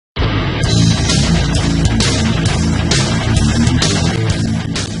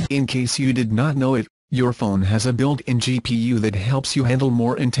In case you did not know it, your phone has a built-in GPU that helps you handle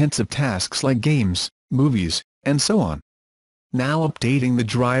more intensive tasks like games, movies, and so on. Now, updating the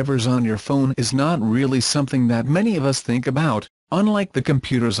drivers on your phone is not really something that many of us think about, unlike the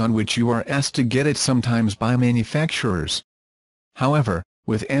computers on which you are asked to get it sometimes by manufacturers. However,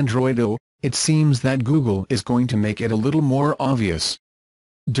 with Android O, it seems that Google is going to make it a little more obvious.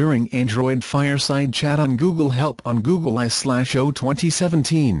 During Android Fireside Chat on Google Help on Google I/O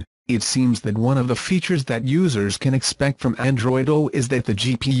 2017, it seems that one of the features that users can expect from Android O is that the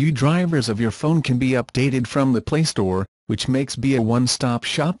GPU drivers of your phone can be updated from the Play Store, which makes it a one-stop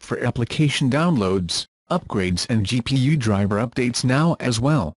shop for application downloads, upgrades and GPU driver updates now as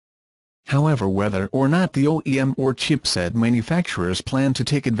well. However, whether or not the OEM or chipset manufacturers plan to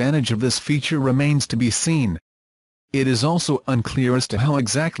take advantage of this feature remains to be seen. It is also unclear as to how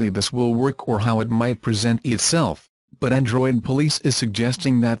exactly this will work or how it might present itself, but Android Police is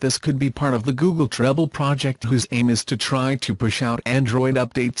suggesting that this could be part of the Google Treble Project, whose aim is to try to push out Android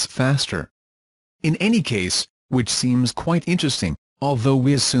updates faster. In any case, which seems quite interesting, although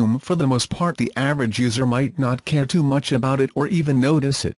we assume for the most part the average user might not care too much about it or even notice it.